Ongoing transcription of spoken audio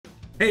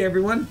Hey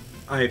everyone,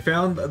 I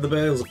found the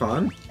Bales of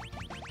Fun.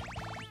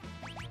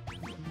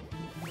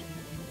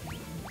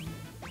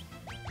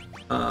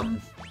 I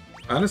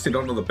honestly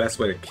don't know the best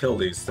way to kill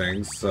these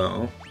things,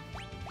 so...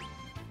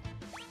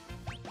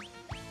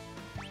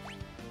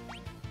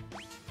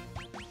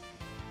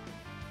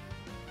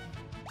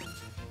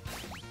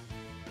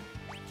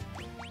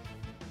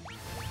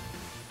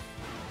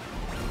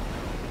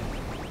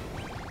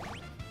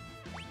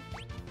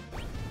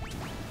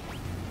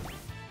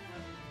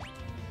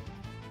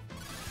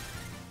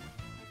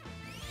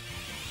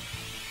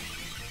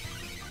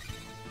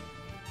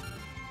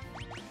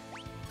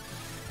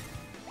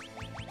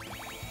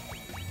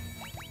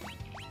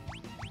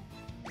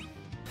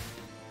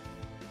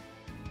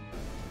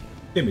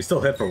 Damn, we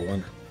still hit for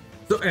one.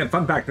 So, and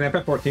fun fact, in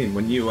FF14,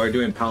 when you are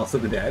doing Palace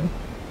of the Dead,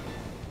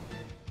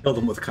 kill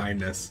them with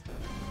kindness.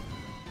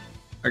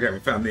 Okay, we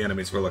found the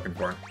enemies we're looking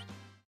for.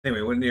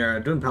 Anyway, when you're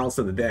doing Palace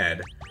of the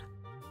Dead,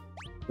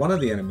 one of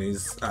the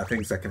enemies,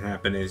 things that can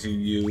happen is you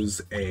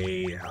use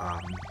a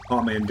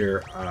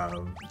Pomander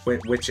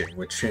Witching,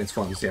 which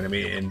transforms the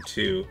enemy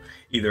into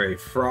either a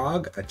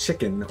frog, a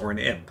chicken, or an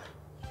imp.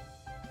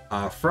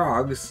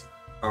 Frogs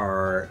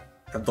are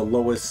at the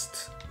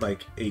lowest,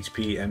 like,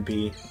 HP,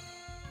 MP.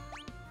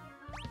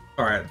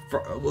 Alright,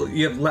 well,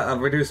 you have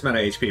a reduced amount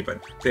of HP,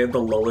 but they have the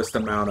lowest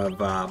amount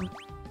of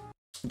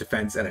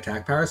defense and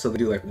attack power, so they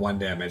do like 1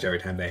 damage every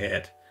time they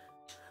hit.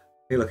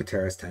 Hey, look at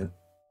Terra's tent.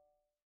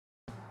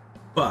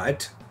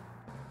 But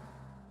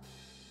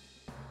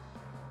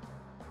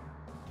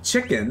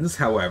chickens,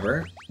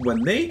 however,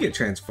 when they get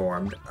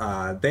transformed,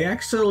 they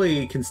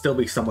actually can still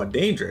be somewhat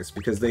dangerous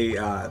because they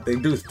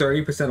do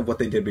 30% of what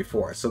they did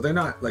before, so they're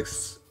not like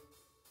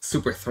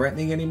super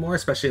threatening anymore,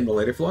 especially in the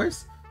later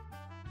floors.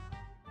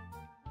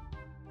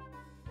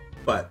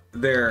 But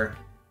they're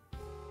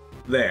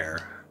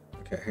there.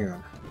 Okay, hang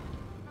on.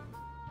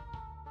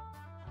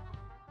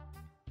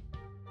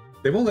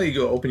 They won't let you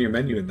go open your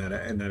menu in that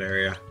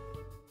area.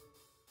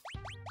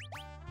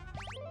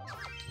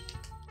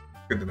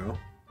 Good to know.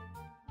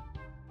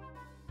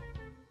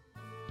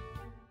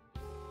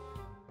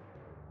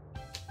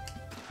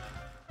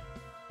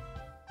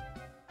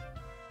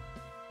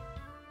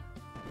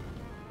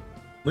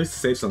 At least the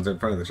safe zones are in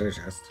front of the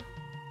treasure chest.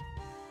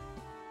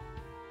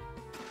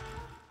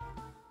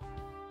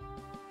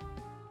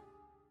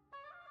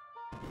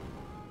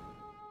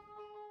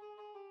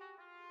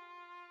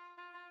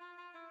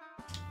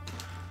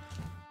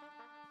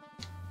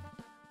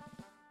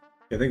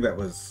 I think that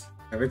was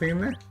everything in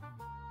there.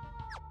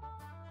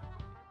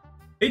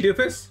 Hey,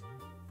 doofus!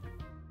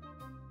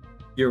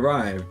 You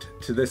arrived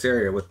to this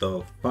area with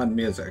the fun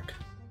music.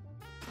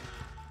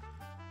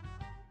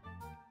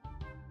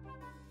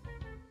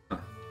 Huh.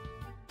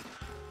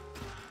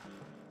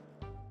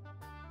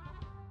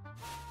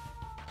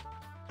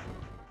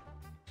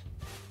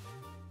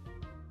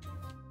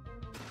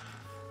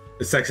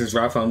 The sex is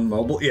rough on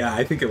mobile? Yeah,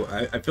 I think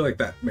I feel like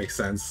that makes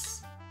sense.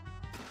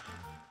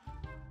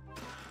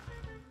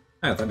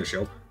 Ah, Thunder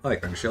Shield. I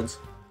like Thunder Shields.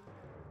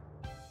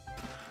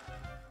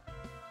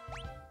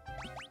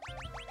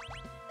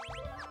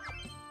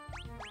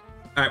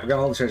 Alright, we got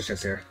all the treasure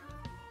chests here.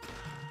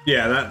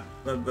 Yeah,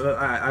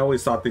 I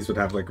always thought these would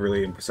have like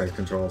really imprecise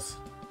controls.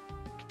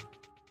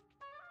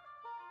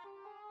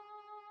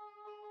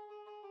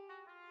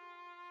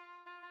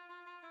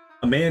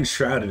 A man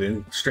shrouded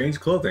in strange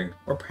clothing.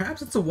 Or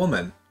perhaps it's a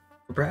woman.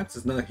 Or perhaps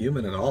it's not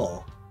human at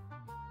all.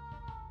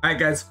 Alright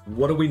guys,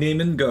 what are we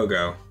naming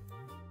Go-Go?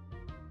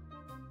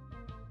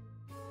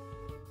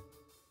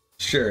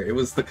 Sure, it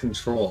was the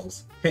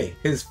controls. Hey,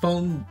 his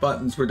phone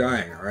buttons were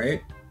dying,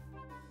 alright?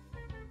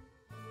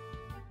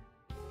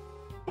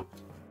 What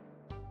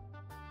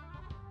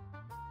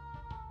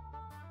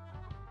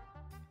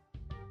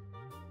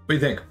do you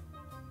think?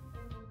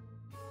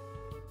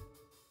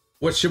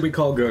 What should we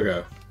call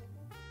Go-Go?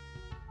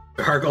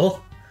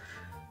 Gargle?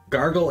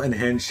 Gargle and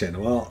Henshin.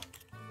 Well,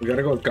 we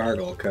gotta go with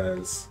Gargle,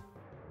 because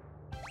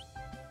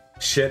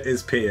shit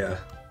is Pia.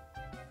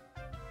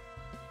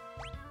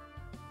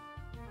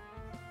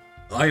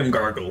 I am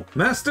Gargle,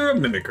 master of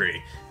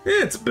mimicry.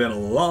 It's been a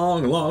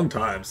long, long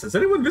time since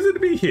anyone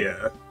visited me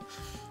here.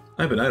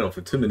 I've been idle for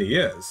too many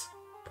years.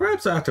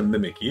 Perhaps I have to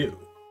mimic you.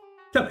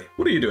 Tell me,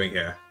 what are you doing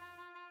here?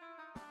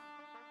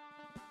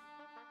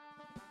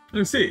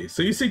 I see,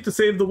 so you seek to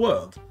save the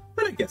world.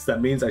 Then I guess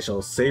that means I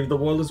shall save the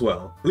world as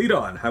well. Lead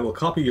on, I will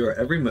copy your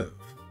every move.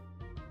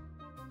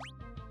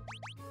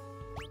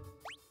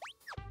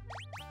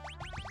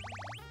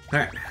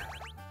 Alright.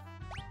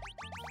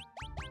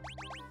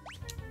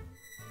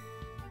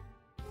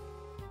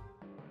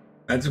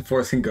 Imagine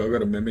forcing Go-Go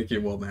to mimic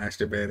you while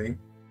masturbating.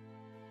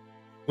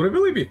 Would it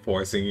really be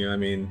forcing you? I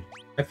mean,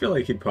 I feel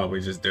like he'd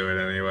probably just do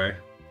it anyway.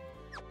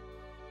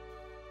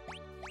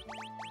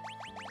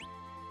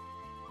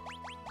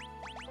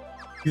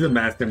 He's a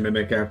master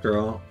mimic after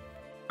all.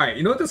 Alright,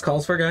 you know what this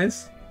calls for,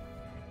 guys?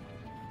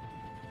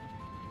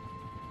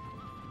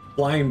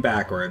 Flying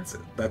backwards.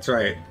 That's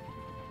right.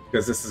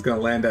 Because this is going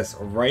to land us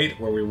right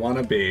where we want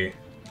to be.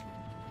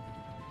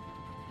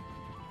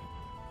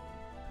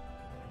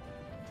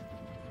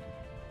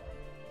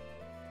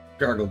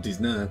 Gargled these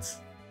nuts.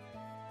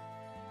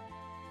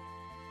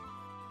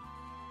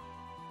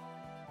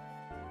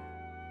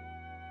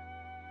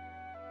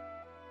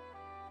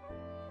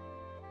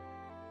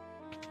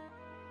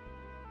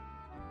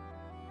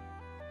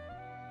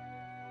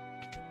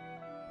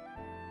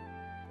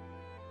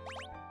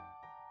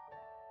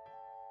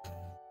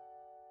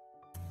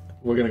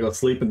 We're gonna go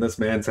sleep in this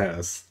man's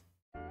house.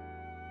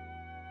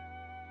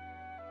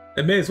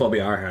 It may as well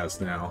be our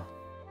house now.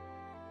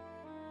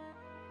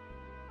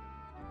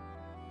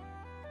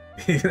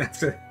 Even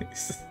after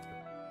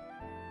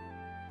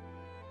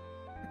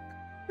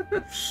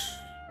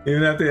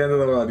even at the end of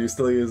the world, you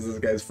still use this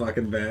guy's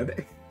fucking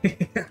bed.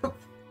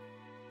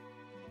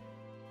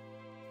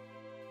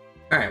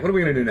 Alright, what are we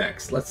gonna do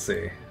next? Let's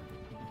see.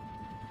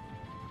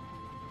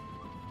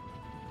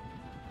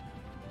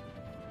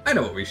 I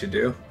know what we should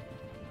do.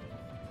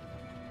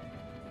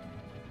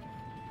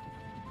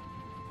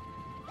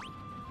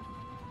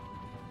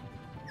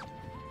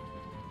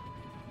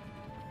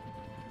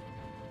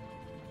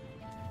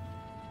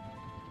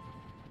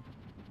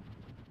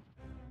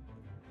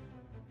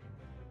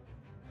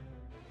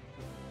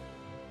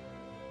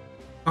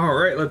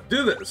 Alright, let's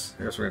do this!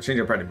 I guess we're gonna change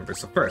our party members.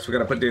 So first, we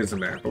gotta put dudes in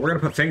there. But we're gonna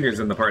put fingers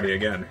in the party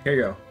again. Here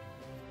you go.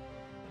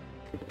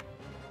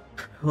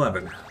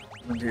 11.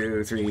 1,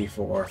 2, 3,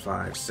 4,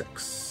 5,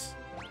 6.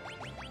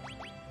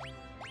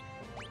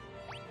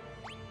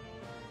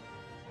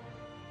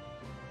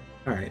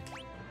 Alright.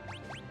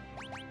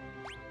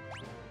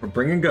 We're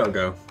bringing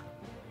Go-Go.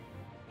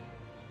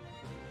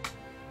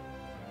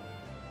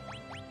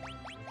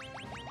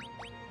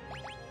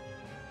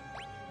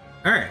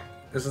 Alright,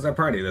 this is our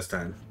party this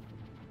time.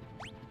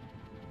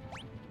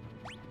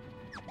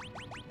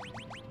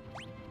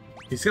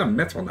 He's got a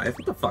mithril knife.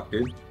 What the fuck,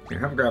 dude? Here,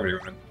 have a gravity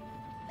run.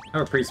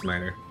 Have a priest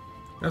miner.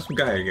 Have some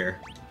Gaia gear.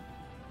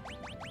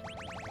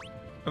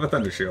 Have a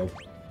thunder shield.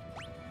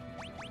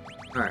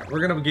 Alright, we're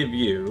gonna give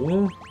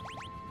you...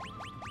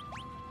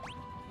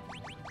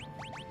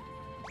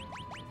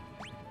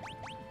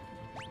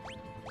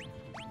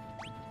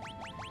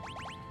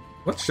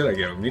 What should I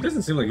give him? He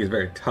doesn't seem like he's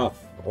very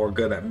tough or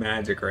good at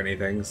magic or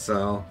anything,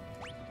 so...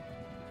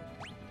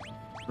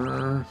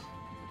 Alright,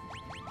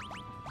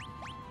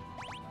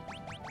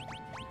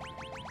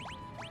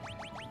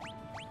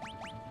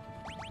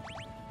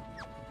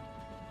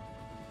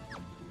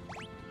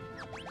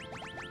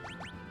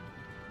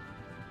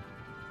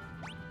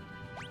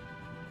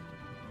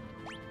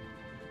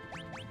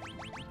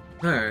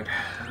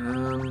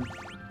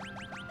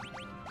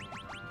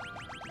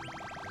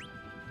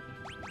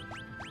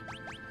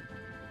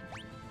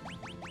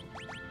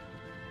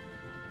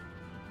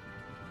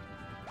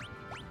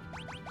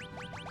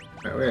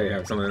 Alright, we already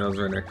have some of those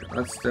right there.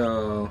 Let's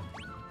go...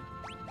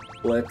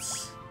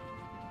 Blitz...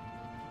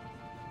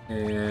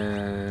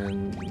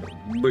 and...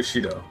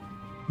 Bushido.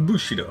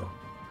 Bushido.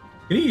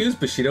 Can you use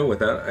Bushido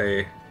without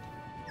a...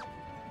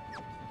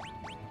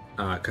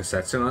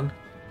 Kasetsu on?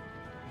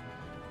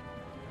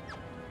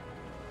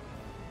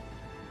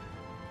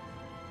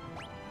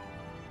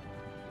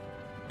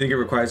 Think it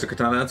requires a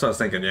katana? That's what I was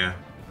thinking, yeah.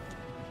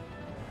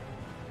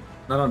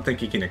 I don't think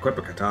he can equip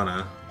a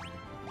katana.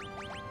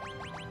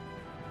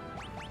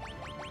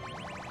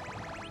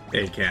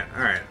 Yeah, he can't.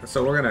 Alright,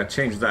 so we're gonna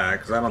change that,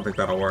 because I don't think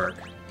that'll work.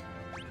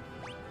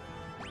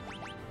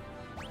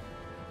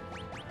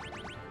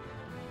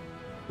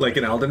 Like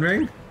an Elden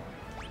Ring?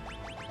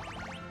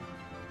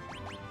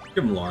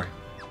 Give him lore.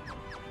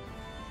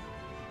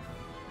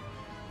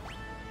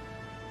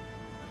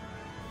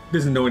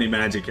 Doesn't know any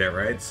magic yet,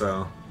 right?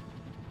 So...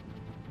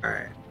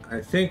 Alright,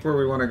 I think where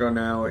we want to go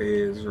now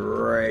is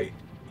right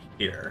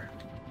here.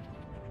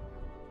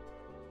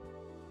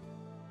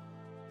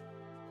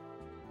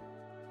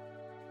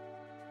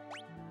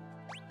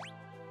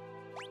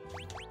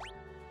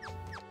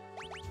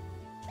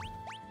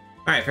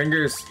 Alright,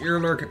 Fingers, you're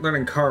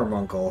learning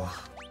Carbuncle.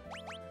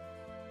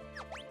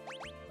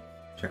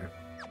 Okay.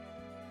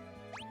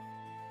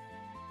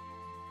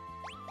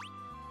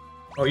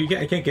 Oh,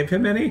 I can't give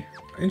him any?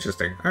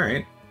 Interesting,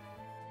 alright.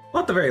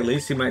 Well, at the very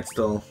least, he might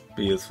still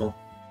be useful.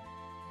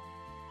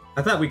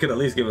 I thought we could at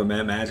least give him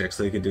magic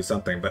so he could do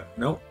something, but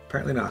nope,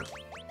 apparently not.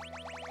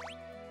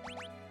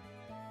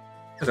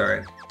 That's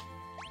alright.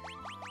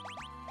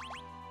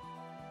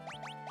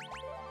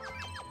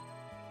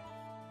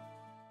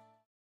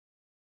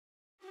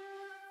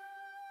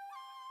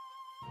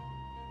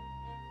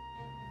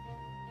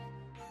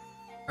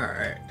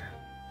 Alright.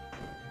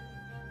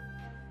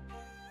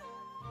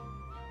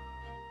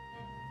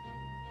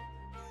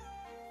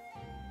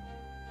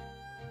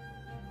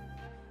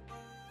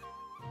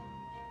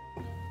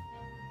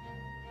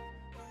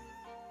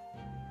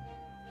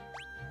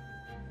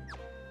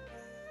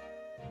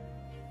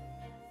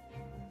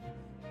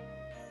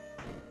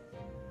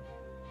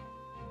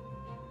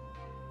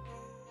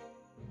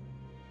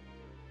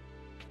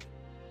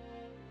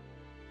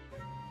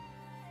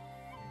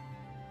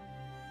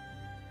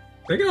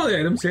 Did I get all the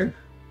items here?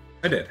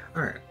 I did.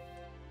 Alright.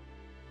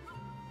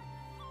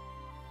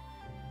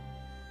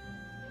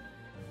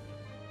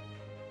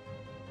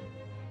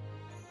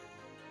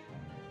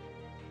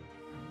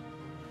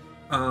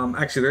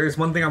 Actually, there is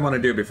one thing I want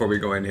to do before we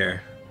go in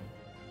here.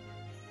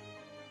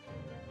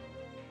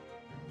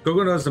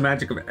 Gogo knows the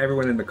magic of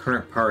everyone in the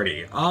current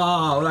party.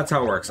 Oh, that's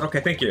how it works. Okay,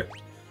 thank you.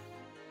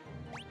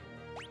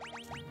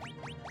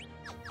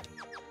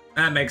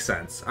 That makes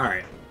sense.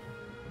 Alright.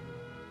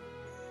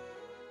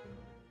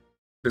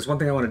 There's one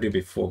thing I want to do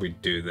before we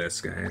do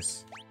this,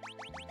 guys.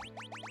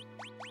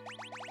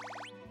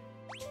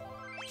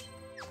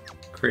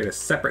 Create a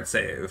separate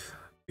save.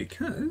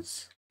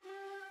 Because...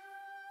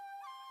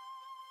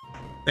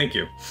 Thank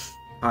you.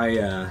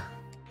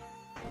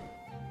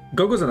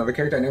 Gogo's another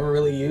character I never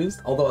really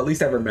used, although at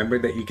least I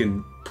remembered that you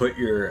can put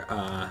your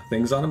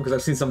things on him, because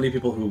I've seen so many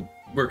people who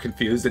were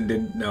confused and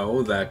didn't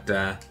know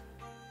that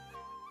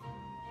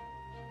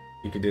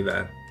you could do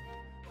that.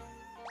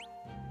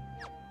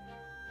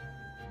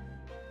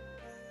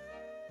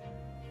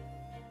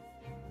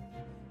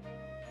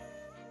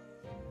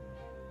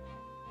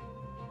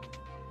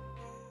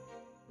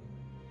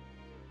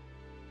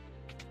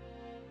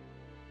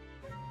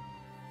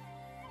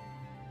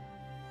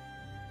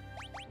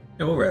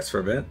 Yeah, we'll rest for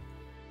a bit.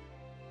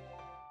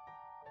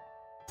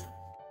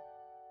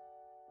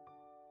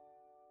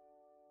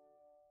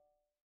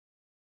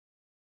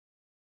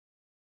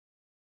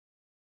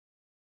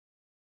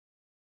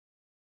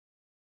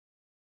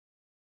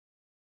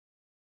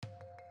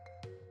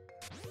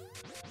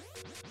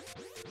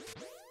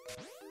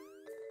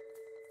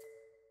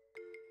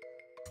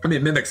 I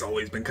mean, Mimic's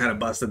always been kind of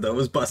busted, though. It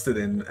was busted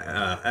in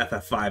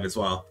FF5 as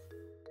well.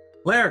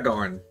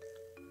 Laragorn.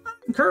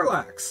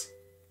 Kurlax.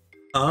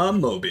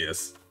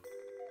 Mobius.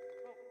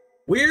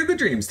 We're the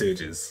Dream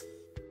Stooges.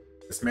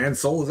 This man's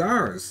soul is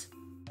ours.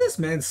 This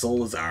man's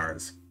soul is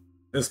ours.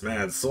 This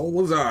man's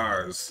soul is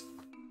ours.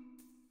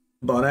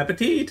 Bon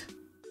appetit.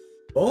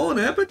 Bon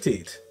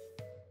appetit.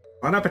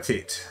 Bon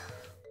appetit.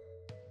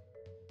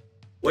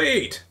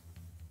 Wait!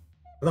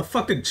 How the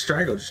fuck did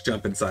Strago just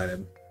jump inside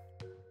him?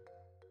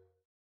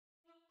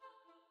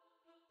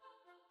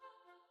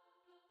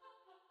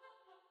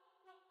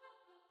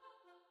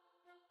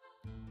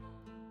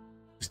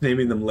 Just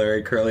naming them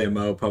Larry, Curly, and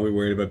Moe, probably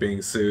worried about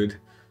being sued.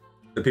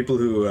 The people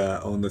who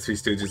own the Three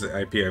Stooges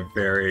IP are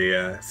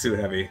very sue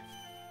heavy.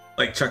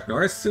 Like Chuck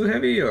Norris sue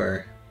heavy,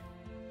 or?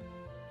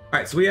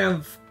 Alright, so we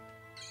have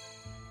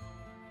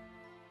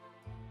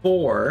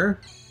 4.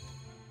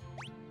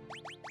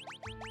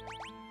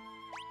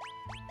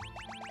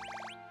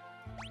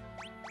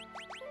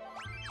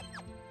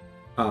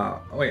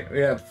 Wait, we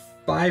have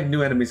 5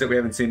 new enemies that we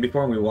haven't seen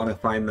before, and we want to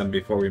find them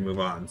before we move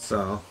on,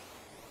 so...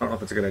 I don't know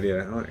if it's a good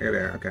idea. Oh, you're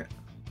there, okay.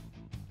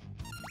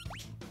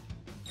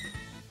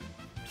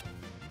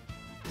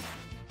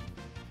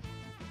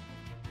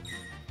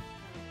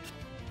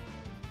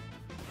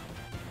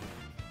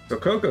 So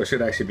Coco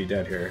should actually be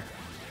dead here.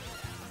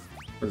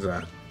 What is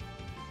that?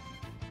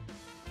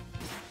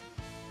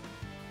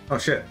 Oh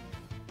shit.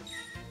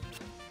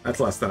 That's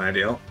less than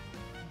ideal.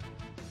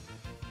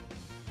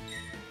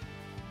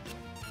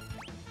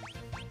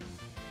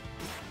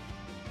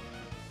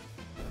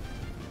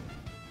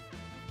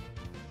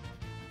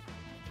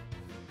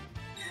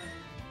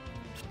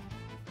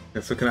 Okay,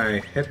 so can I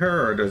hit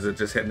her, or does it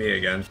just hit me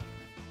again?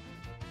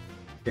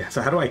 Yeah,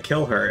 so how do I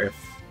kill her if...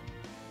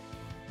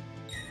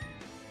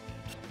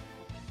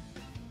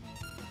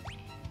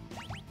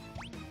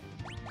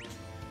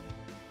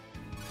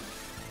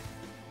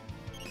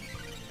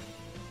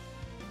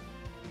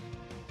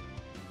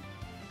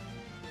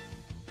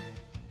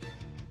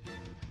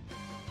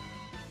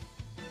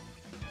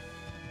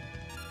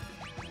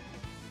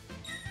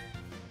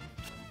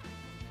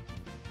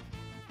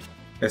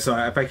 Yeah, so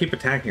if I keep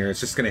attacking her, it's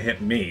just gonna hit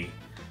me.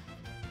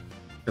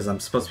 Because I'm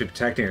supposed to be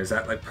protecting her. Is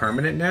that, like,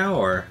 permanent now,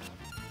 or...?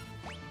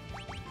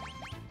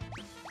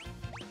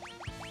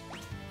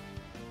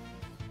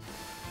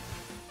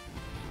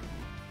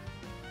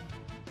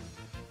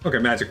 Okay,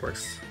 magic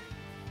works.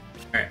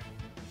 Alright.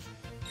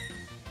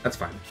 That's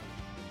fine.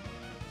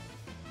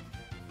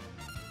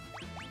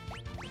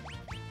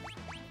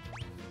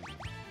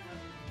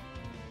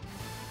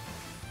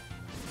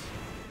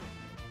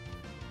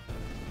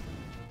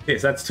 Okay,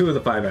 so that's 2 of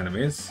the 5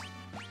 enemies.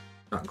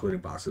 Not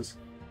including bosses.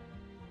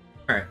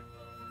 Alright.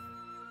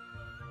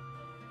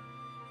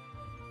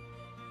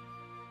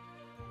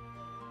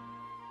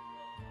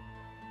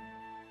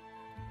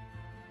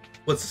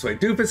 What's this way?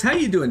 Doofus, how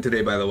you doing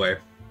today, by the way?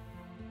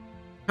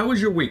 How was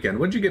your weekend?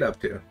 What'd you get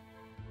up to?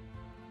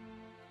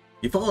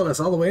 You followed us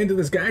all the way into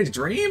this guy's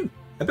dream?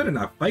 I better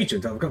not fight you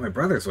until I've got my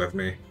brothers with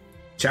me.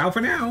 Ciao for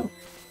now!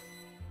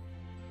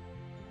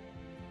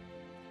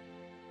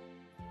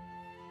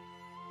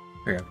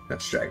 Okay,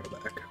 let's drag it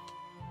back.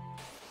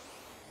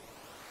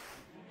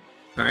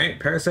 Alright,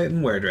 Parasite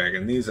and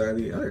Were-Dragon. These are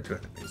the other 2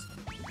 enemies.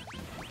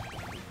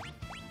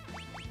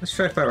 Let's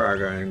try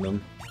Fire-Argoing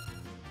them.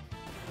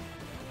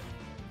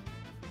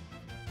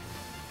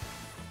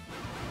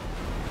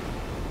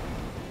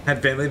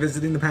 Had family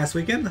visiting the past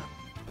weekend?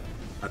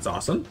 That's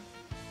awesome.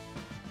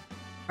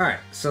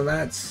 Alright, so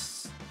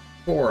that's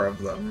 4 of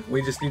them.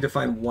 We just need to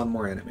find 1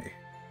 more enemy.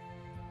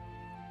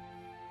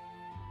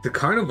 The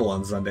carnival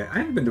on Sunday. I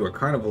haven't been to a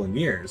carnival in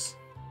years.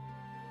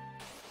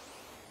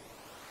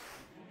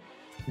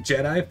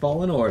 Jedi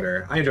Fallen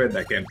Order. I enjoyed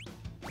that game.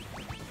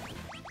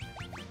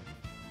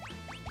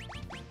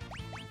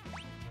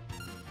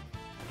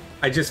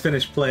 I just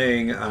finished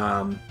playing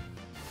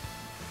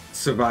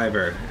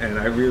Survivor, and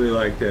I really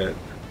liked it.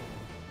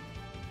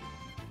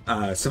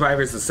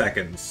 Survivor's the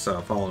second,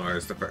 so Fallen Order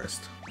is the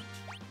first.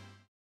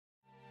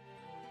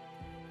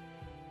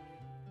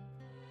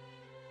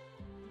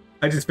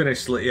 I just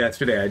finished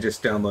yesterday. I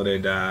just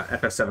downloaded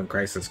FF7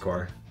 Crisis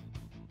Core.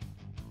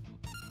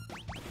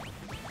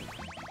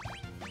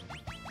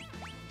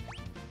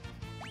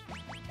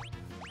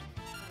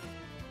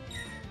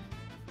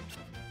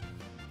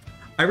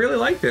 I really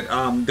liked it.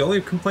 The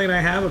only complaint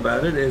I have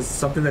about it is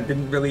something that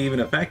didn't really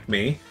even affect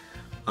me,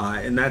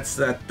 and that's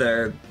that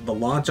the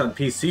launch on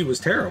PC was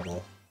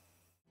terrible.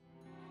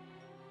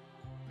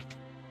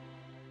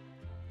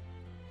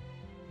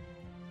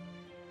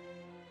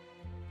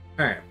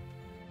 All right.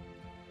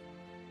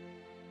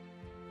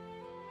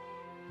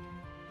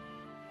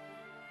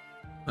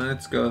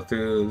 Let's go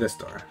through this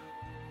door.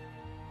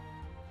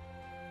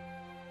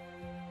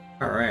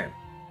 All right.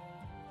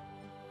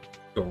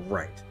 Go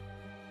right.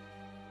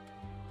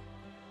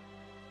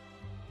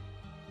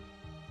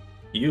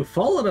 You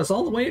followed us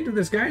all the way into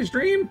this guy's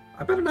dream?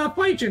 I better not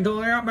fight you until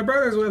I got my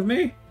brothers with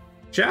me.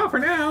 Ciao for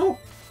now.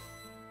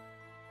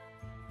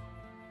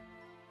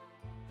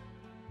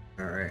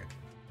 All right.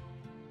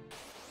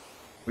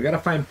 We gotta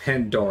find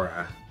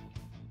Pandora.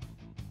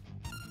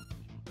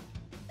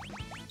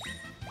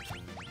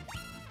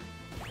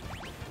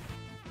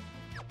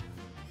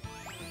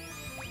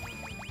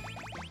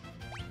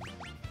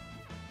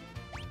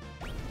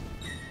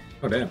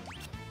 Oh, damn.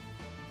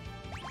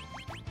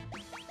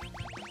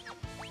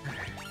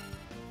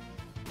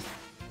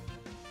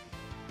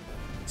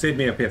 Save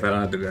me up if I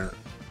don't have to do that.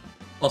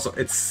 Also,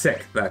 it's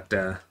sick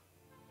that,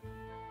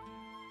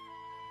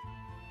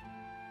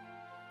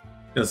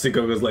 you'll see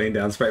Gogo's laying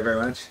down sprite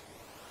very much.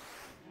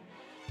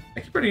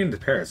 I keep running into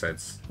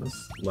parasites.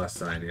 That's less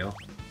than ideal.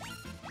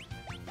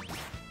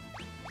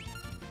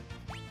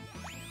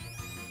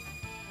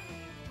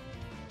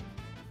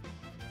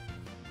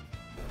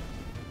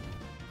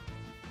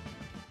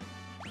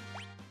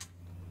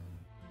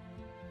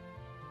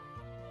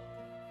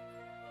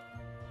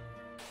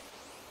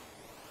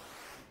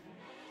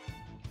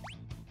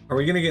 Are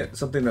we gonna get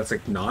something that's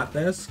like not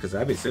this? Because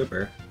that'd be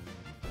super.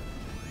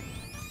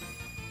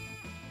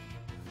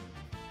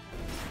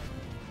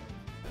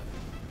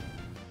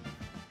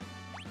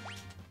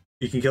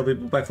 You can kill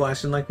people by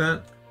flashing like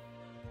that?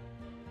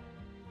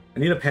 I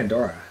need a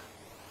Pandora.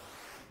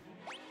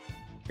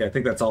 Yeah, I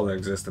think that's all that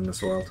exists in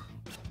this world.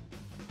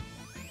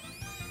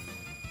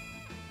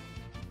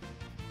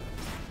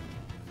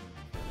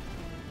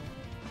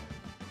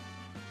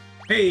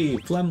 Hey,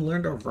 Flem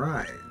learned to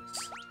rise.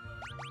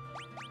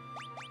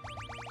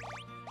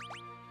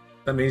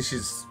 That means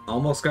she's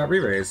almost got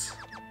re-raise.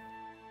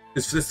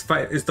 Is the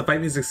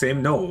fight music the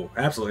same? No,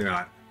 absolutely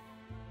not.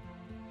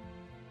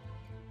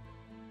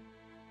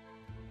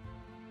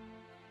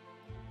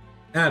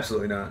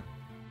 Absolutely not.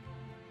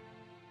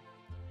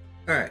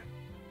 Alright.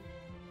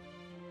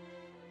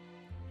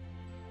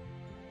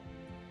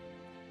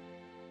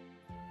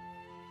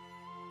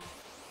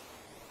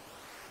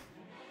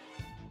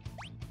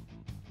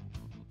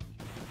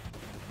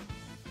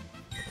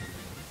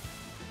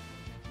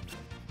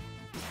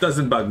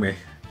 Doesn't bug me.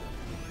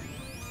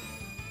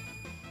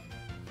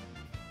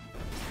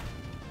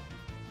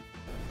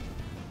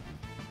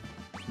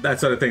 That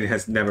sort of thing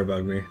has never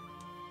bugged me.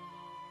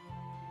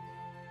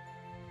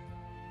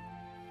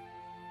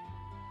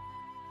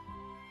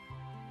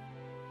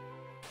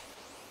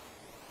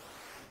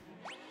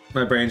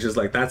 My brain's just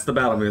like, that's the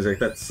battle music.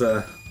 That's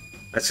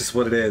just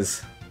what it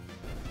is.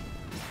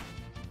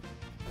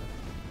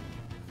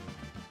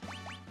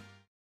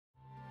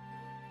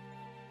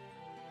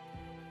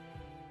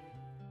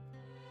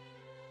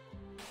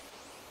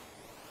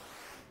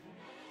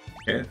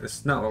 Okay,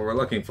 it's not what we're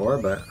looking for,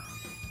 but at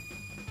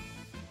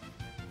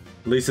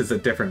least it's a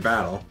different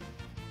battle.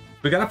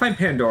 We gotta find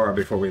Pandora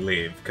before we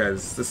leave,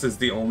 because this is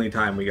the only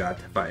time we got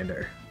to find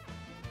her.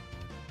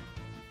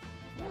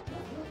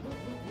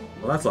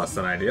 Well, that's less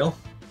than ideal.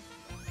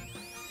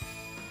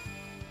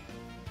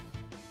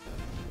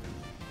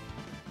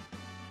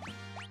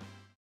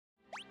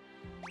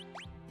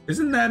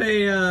 Isn't that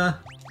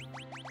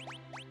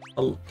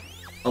a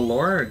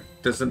lore?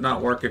 Does it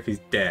not work if he's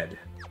dead?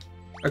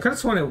 I could have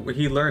sworn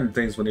he learned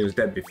things when he was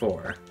dead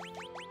before.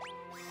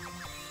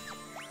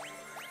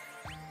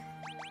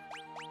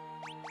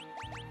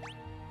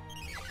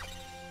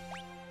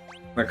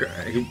 Like,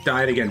 he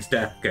died against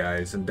death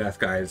guys, and death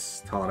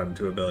guys taught him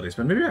 2 abilities,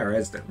 but maybe I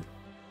rezzed him.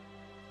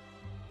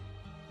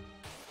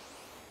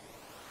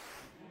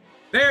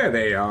 There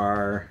they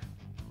are!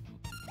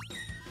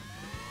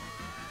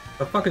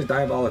 The fuck is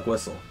Diabolic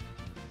Whistle?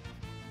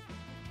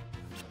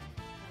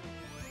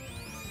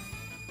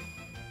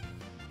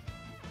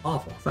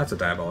 Awful. That's a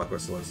Diabolic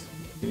Whistle is.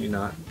 Can you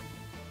not?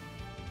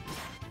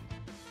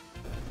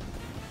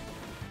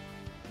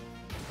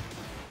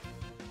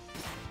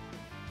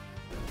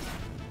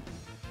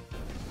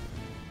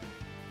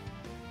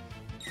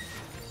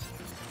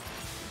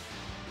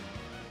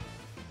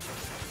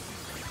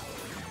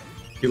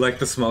 You like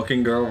the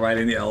smoking girl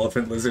riding the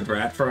elephant lizard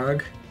rat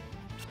frog?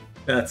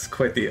 That's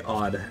quite the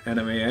odd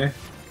enemy, eh?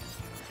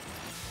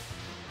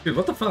 Dude,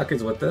 what the fuck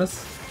is with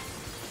this?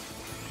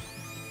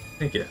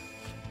 Thank you.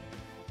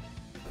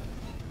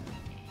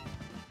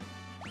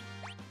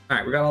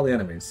 Alright, we got all the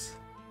enemies.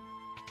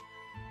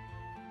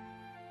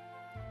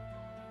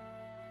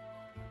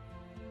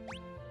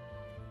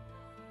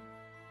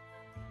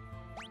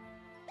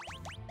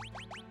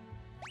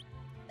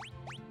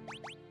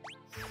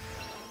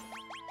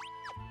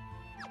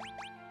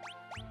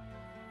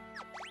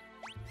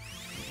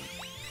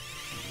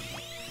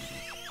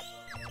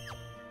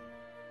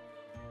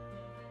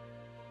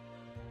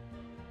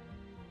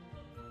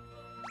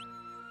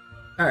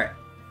 Alright.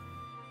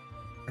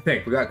 I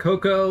think we got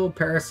Coco,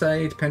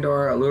 Parasite,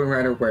 Pandora, Alluring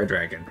Rider, Were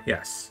Dragon.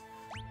 Yes.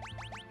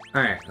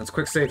 Alright, let's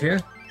quick save here.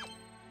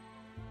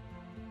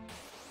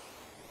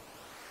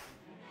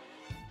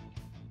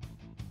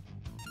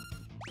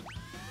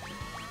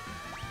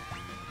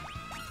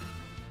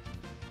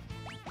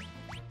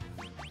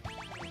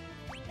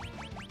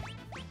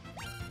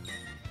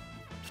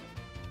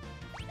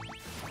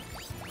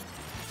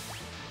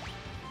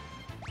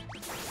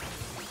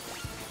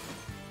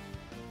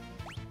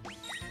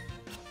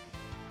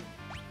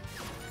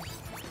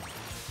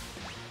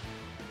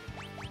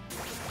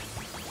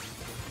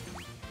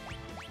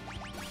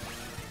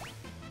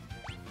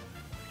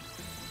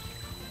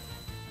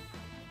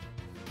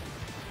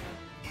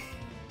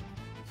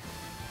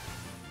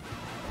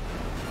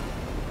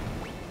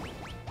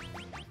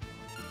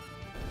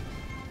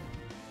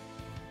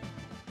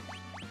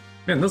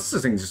 Man, this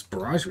thing just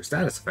barrage your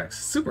status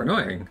effects. Super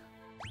annoying.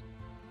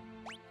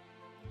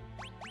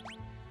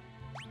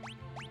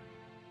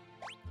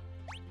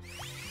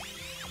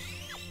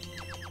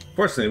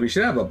 Fortunately, we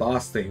should have a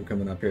boss theme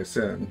coming up here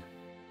soon.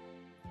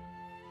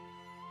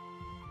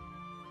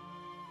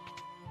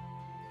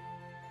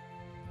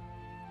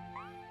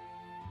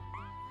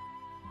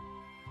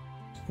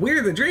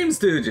 We're the Dream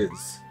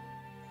Stooges!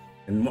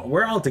 And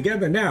we're all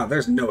together now.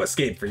 There's no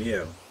escape for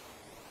you.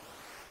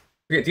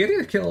 Okay, do you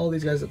need to kill all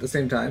these guys at the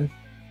same time?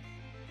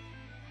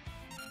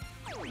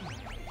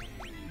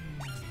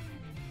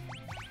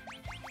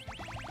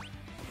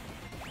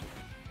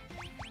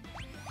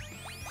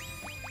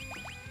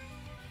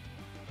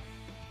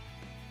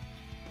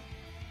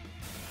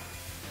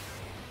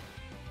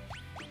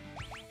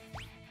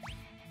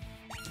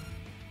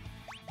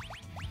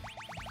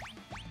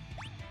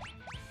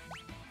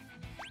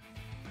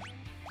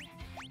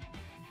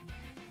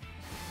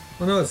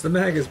 Oh no, it's the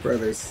Magus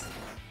brothers.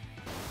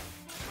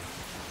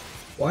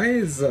 Why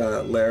is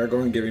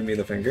Laragorn giving me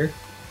the finger?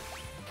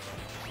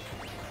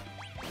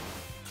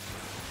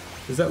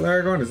 Is that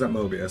Laragorn or is that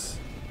Mobius?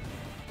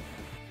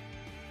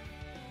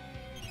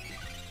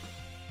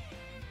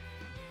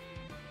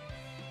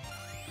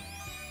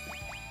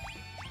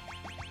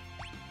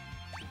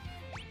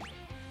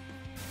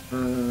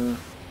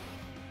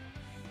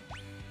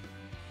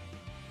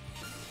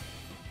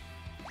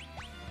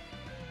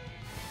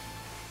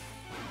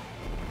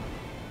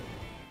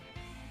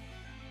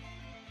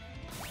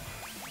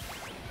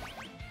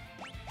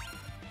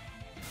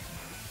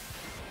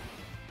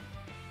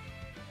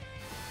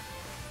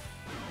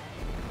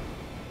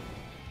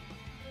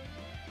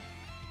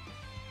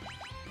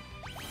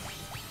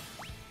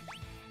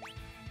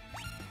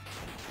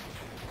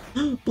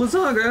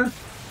 Blizzaga!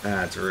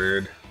 That's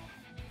rude.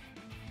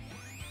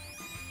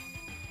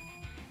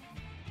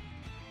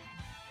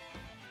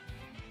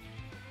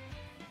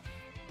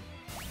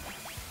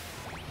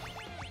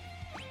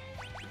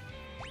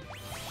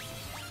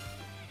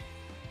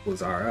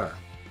 Blizzara.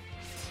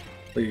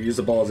 Well, you use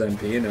the ball as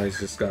MP and now he's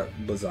just got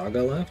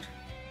Blizzaga left?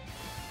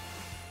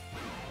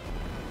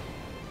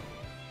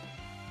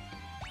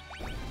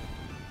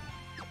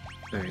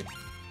 Alright.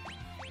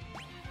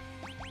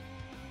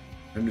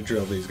 Time to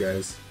drill these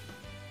guys.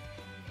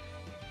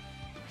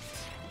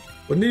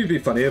 Wouldn't it be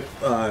funny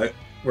if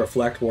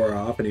Reflect wore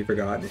off and he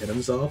forgot and hit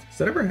himself? Has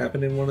that ever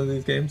happened in one of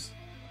these games?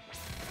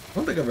 I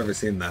don't think I've ever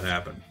seen that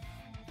happen.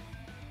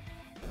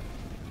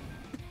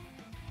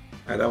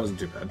 Alright, that wasn't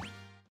too bad.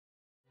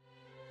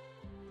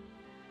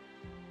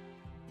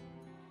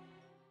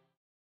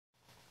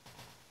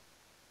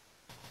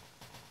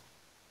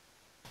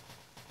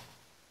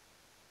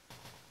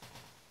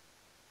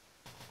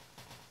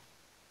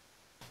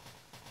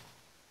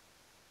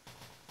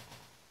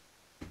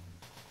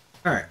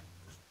 Alright.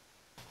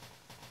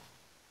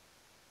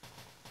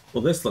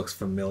 Well, this looks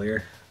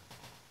familiar.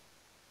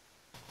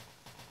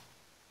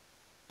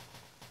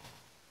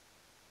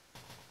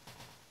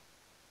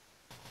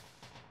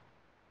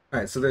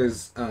 Alright, so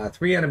there's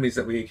 3 enemies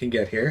that we can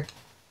get here.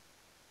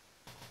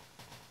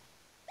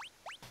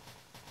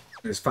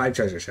 There's 5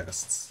 treasure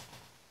chests.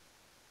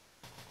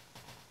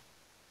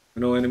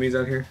 No enemies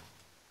out here?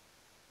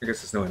 I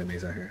guess there's no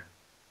enemies out here.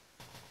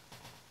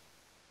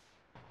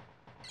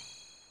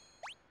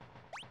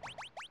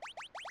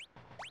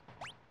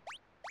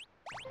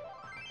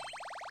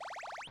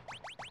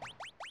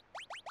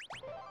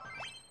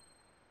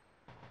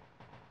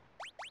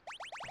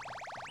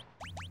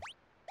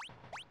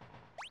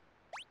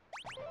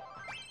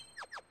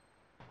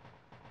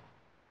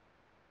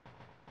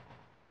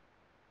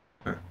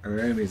 Are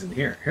there enemies in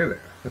here? Here they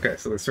are. Okay,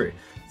 so there's 3.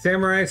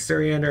 Samurai,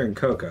 Syriander, and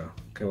Coco.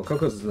 Okay, well,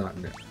 Coco's is not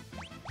new.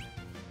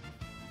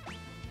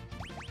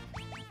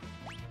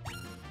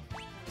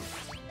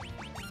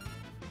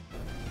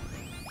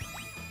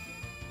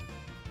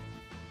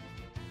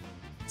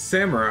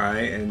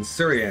 Samurai and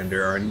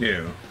Syriander are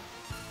new.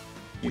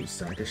 You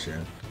sack of shit.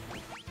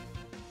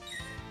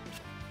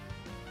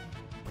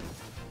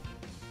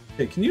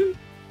 Hey, can you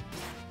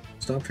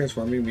stop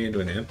transforming me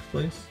into an imp,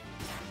 please?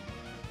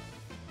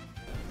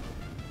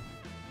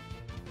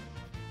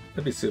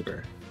 That'd be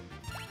super.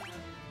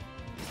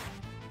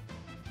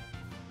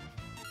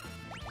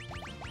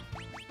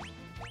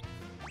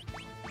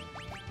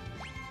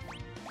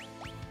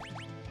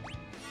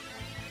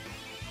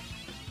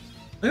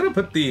 I'm gonna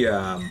put the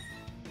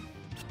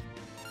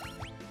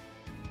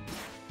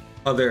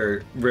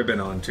other ribbon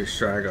onto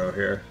Strago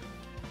here.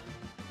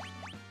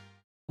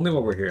 Only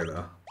while we're here,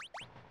 though.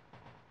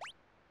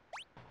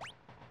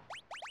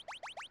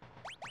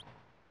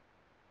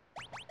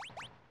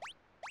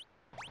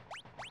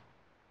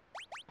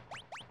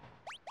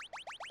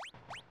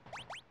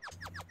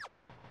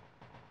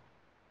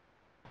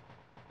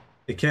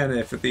 You can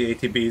if the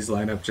ATBs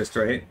line up just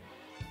right.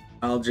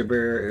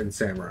 Algebra and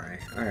Samurai.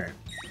 Alright.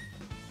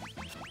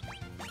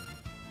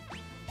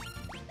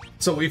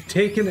 So we've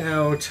taken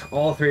out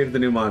all 3 of the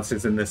new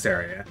monsters in this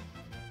area.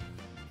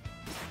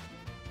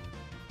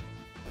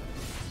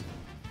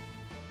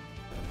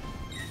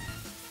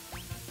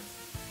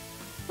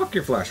 Fuck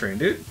your flash rain,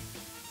 dude.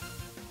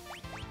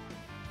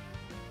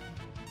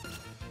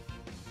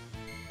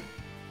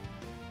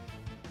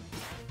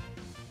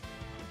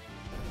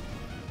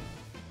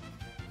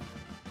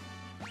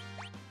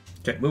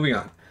 Okay, moving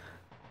on.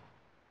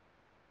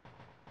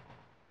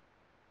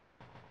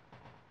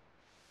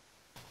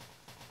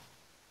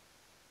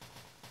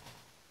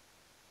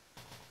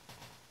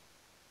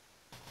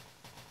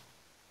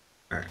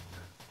 Alright.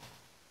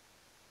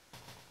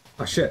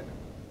 Oh shit.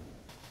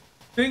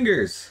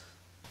 Fingers!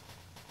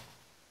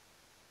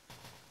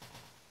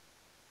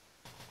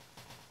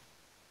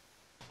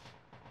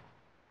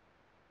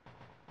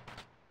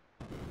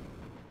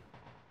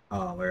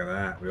 Oh, look at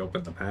that. We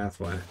opened the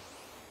pathway.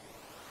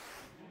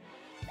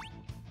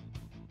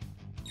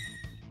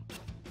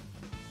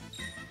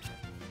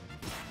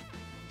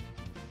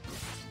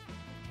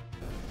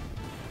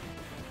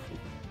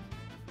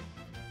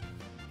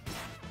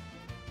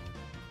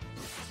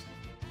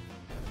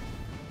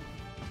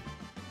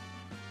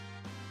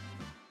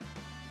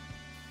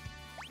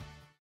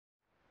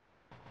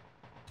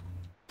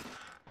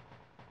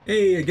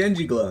 Hey, a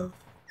Genji glove.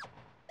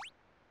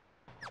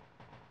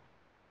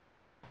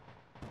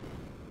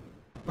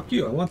 Fuck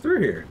you, I went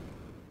through here.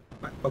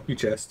 Fuck you,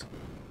 chest.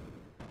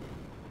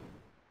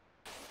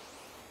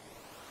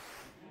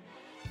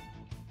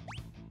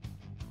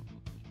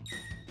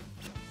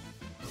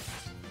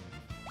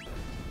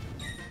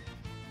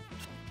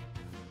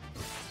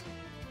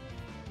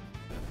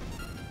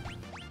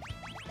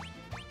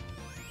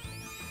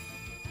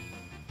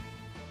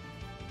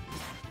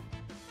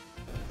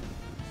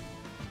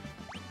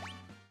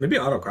 Maybe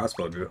auto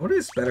crossbow. What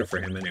is better for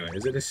him anyway?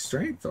 Is it his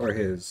strength or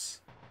his...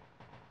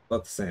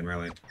 About the same,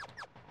 really.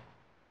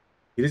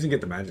 He doesn't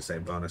get the magic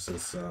save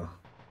bonuses, so...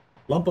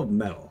 Lump of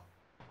metal.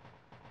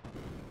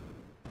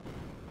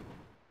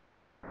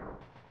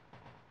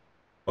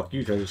 Fuck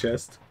you, treasure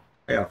chest.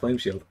 I got a flame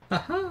shield.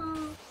 Haha!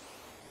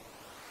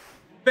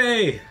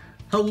 Faye!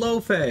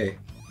 Hello, Faye!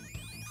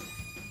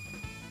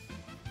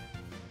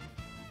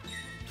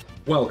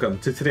 Welcome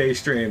to today's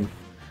stream,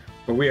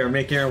 where we are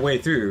making our way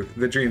through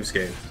the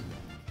dreamscape.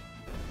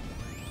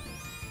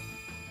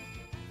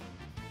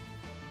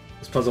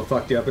 This puzzle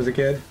fucked you up as a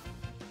kid?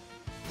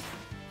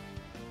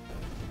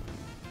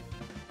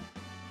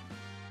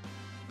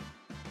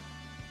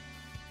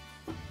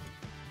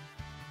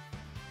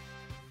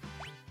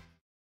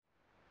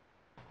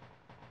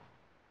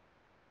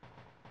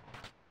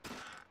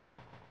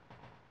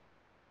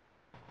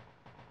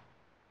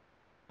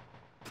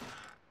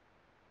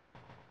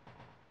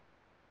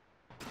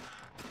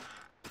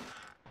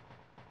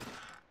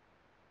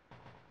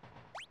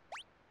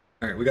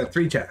 Alright, we got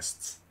 3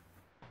 chests.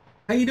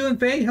 How you doing,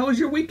 Faye? How was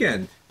your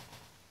weekend?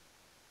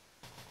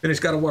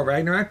 Finished God of War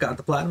Ragnarok, got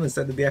the platinum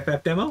instead of the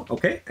FF demo?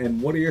 Okay,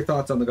 and what are your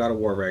thoughts on the God of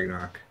War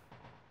Ragnarok?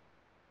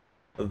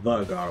 The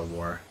God of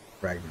War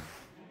Ragnarok.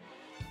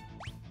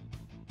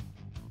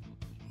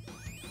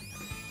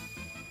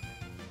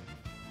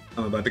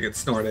 I'm about to get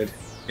snorted.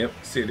 Yep,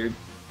 see you, dude.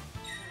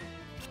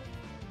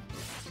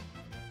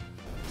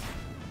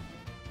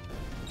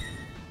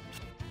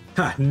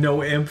 Ha,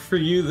 no imp for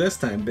you this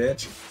time,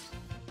 bitch.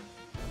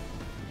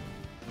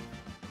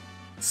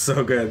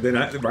 So good, then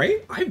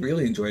right? I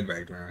really enjoyed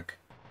Ragnarok.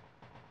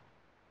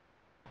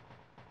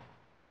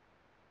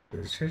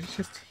 There's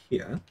just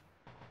here.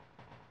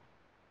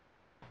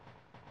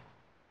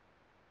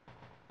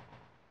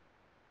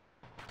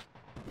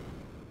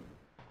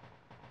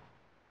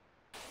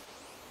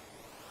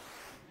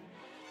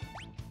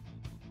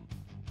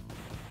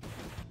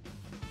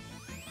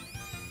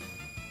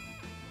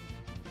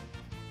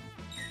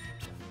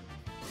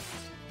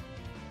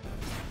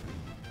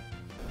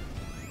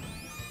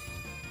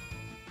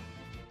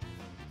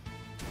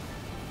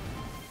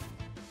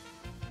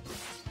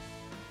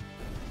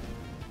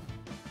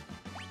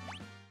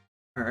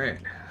 Alright.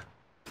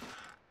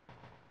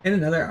 And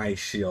another ice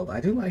shield. I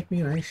do like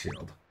me an ice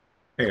shield.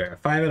 Here,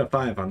 5 out of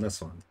 5 on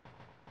this one.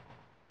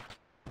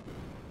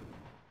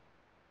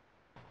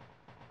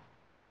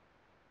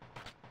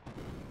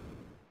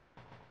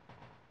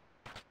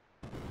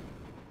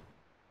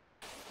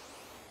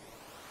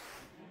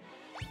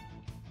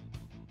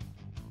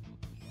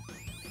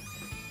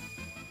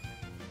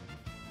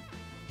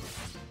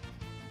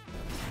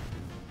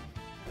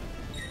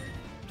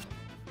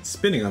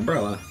 Spinning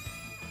umbrella.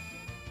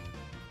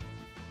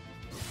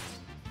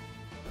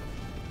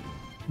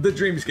 The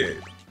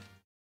Dreamscape.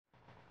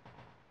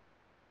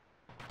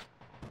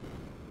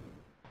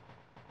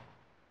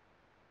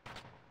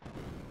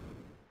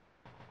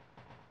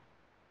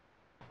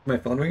 My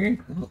phone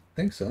ringing? I don't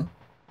think so.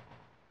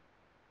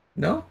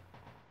 No?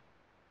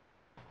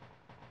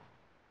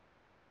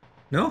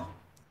 No?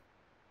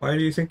 Why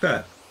do you think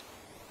that?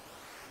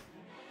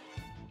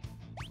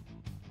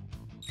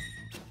 I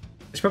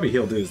should probably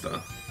heal dudes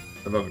though.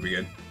 That would be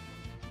good.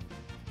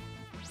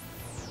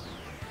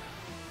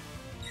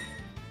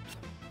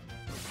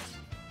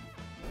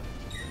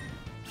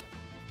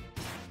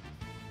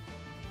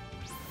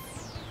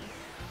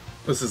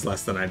 This is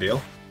less than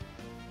ideal.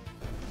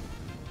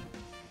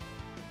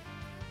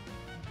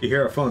 You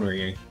hear a phone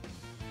ringing.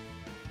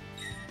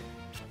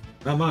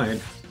 Not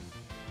mine.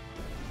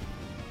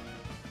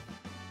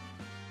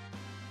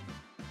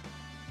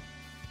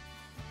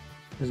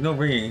 There's no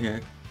ringing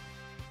here.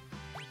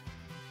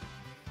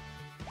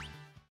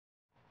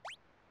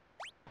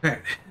 Alright.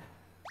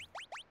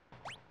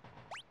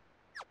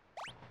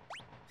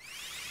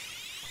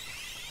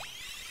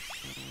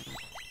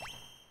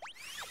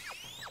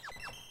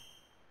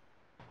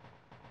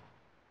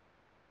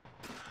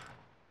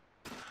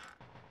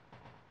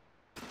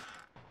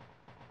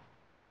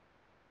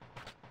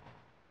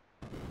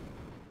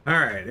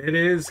 Alright, it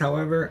is,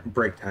 however,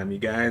 break time, you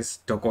guys.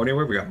 Don't go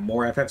anywhere. We got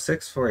more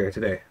FF6 for you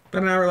today.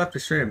 About an hour left to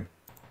stream.